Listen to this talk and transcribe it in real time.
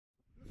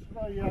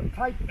a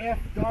Type F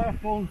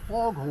Diaphone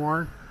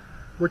foghorn,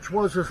 which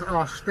was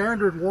a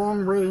standard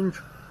long-range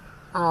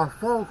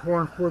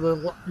foghorn for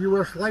the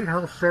U.S.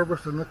 Lighthouse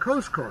service and the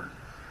Coast Guard.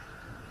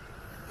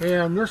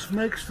 And this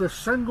makes the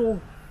single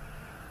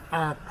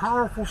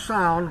powerful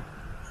sound.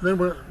 Then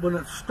when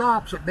it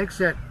stops, it makes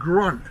that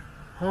grunt,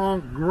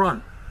 honk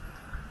grunt.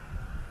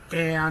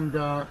 And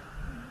the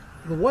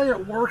way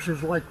it works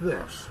is like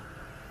this.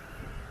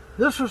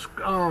 This is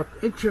an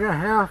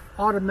 1.5-inch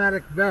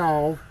automatic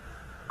valve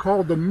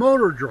called the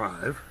motor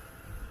drive,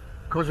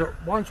 because it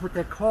runs what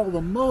they call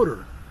the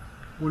motor.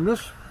 When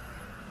this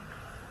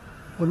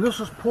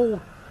is pulled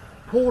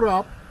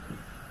up,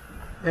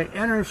 it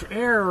enters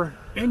air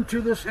into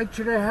this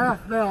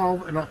 1.5-inch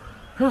valve, and a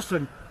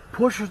piston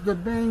pushes the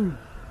main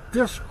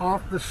disc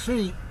off the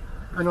seat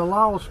and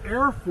allows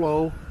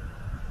airflow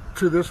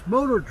to this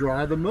motor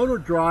drive. The motor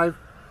drive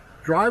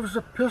drives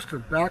the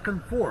piston back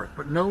and forth,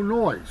 but no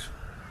noise.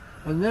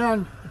 And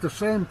then at the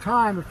same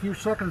time, a few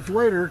seconds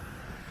later,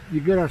 you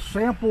get a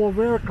sample of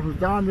air comes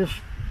down this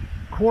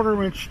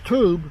 1/4-inch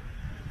tube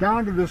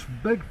down to this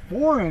big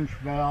 4-inch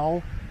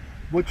valve,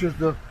 which is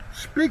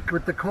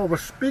what they call the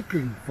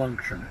speaking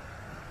function.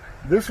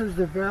 This is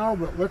the valve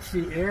that lets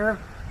the air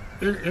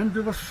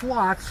into the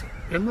slots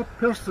in the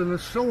piston and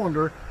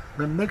cylinder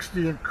that makes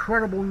the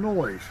incredible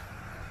noise.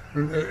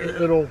 And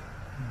it'll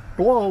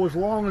blow as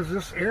long as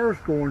this air is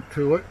going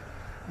to it.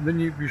 And then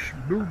you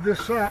move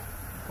this up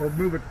or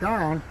move it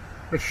down,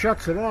 it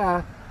shuts it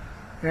off,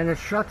 and it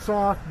shuts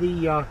off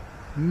the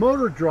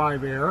motor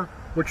drive air,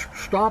 which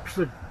stops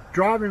the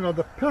driving of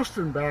the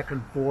piston back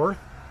and forth,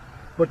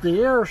 but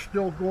the air is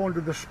still going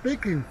to the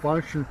speaking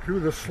function through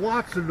the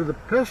slots into the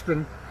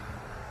piston,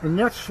 and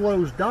that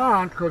slows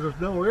down because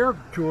there's no air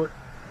to it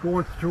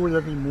going through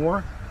it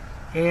anymore.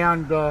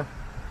 And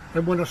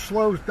when it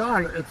slows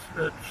down,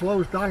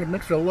 it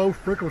makes a low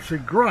frequency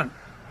grunt,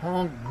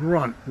 honk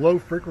grunt, low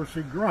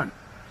frequency grunt.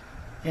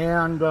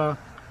 And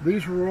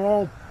these were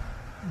all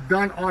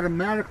done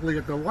automatically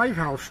at the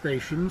Lighthouse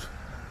stations.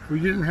 We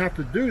didn't have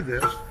to do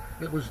this.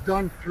 It was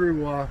done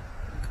through a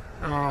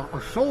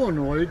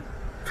solenoid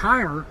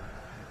timer,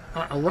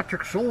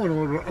 electric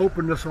solenoid would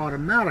open this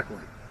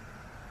automatically.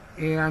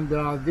 And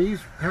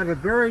these had a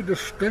very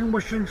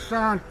distinguishing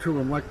sound to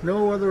them, like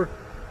no other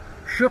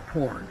ship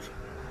horns.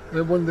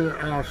 And when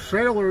the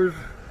sailors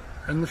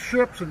and the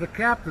ships and the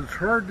captains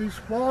heard these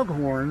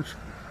foghorns,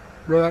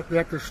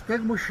 that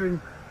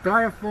distinguishing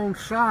diaphone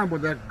sound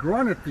with that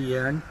grunt at the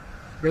end,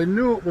 they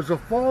knew it was a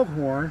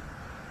foghorn,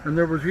 and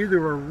there was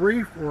either a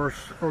reef or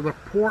the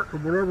port or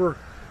whatever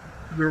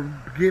they're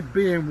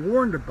being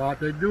warned about.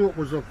 They knew it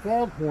was a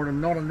foghorn and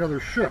not another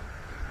ship.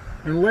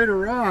 And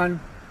later on,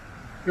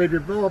 they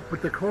developed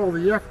what they call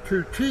the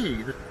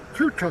F2T, the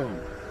two-tone.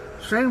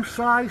 Same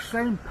size,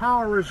 same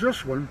power as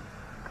this one,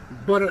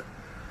 but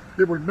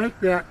it would make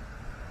that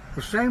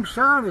the same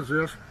sound as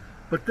this,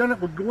 but then it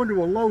would go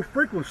into a low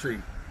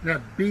frequency,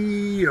 that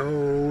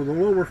B-O, the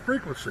lower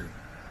frequency.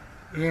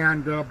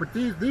 And but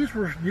these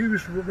were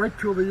used right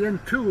till the end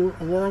too,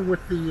 along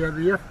with the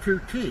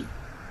F2T.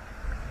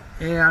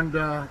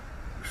 And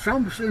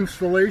some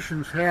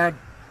installations had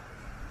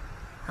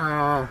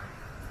the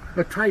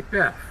Type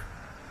F,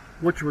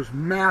 which was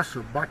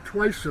massive, about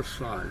twice this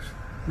size.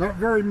 Not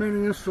very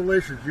many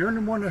installations. The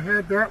only one that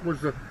had that was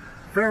the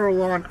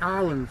Farallon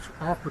Islands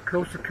off the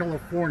coast of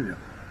California.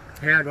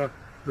 Had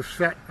the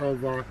set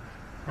of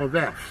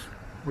Fs.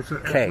 Was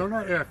it K? No,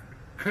 not F.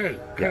 K.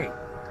 K. Yeah.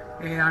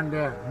 And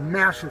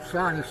massive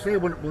sound. They say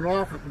when it went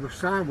off, the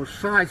sound was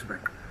seismic.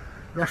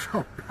 That's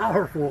how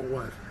powerful it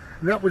was.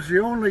 And that was the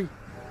only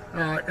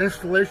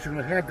installation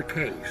that had the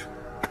Ks.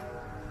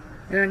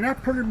 And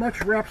that pretty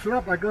much wraps it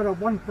up. I got a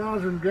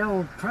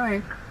 1,000-gallon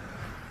tank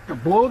to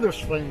blow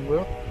this thing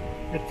with.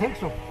 It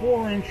takes a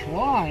 4-inch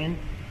line,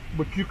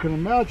 but you can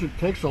imagine it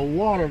takes a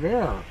lot of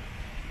air,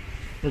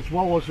 as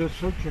well as this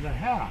 1.5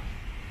 inch.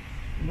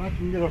 And I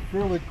can get a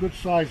fairly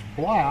good-sized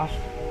blast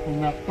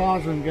from that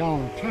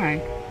 1,000-gallon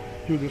tank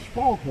through this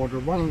foghorn to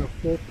run at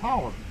full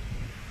power.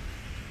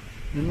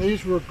 And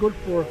these were good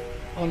for,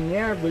 on the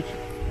average,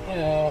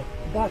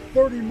 about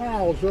 30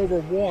 miles over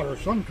water,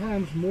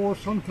 sometimes more,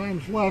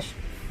 sometimes less,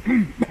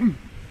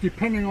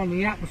 depending on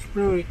the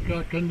atmospheric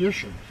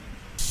conditions.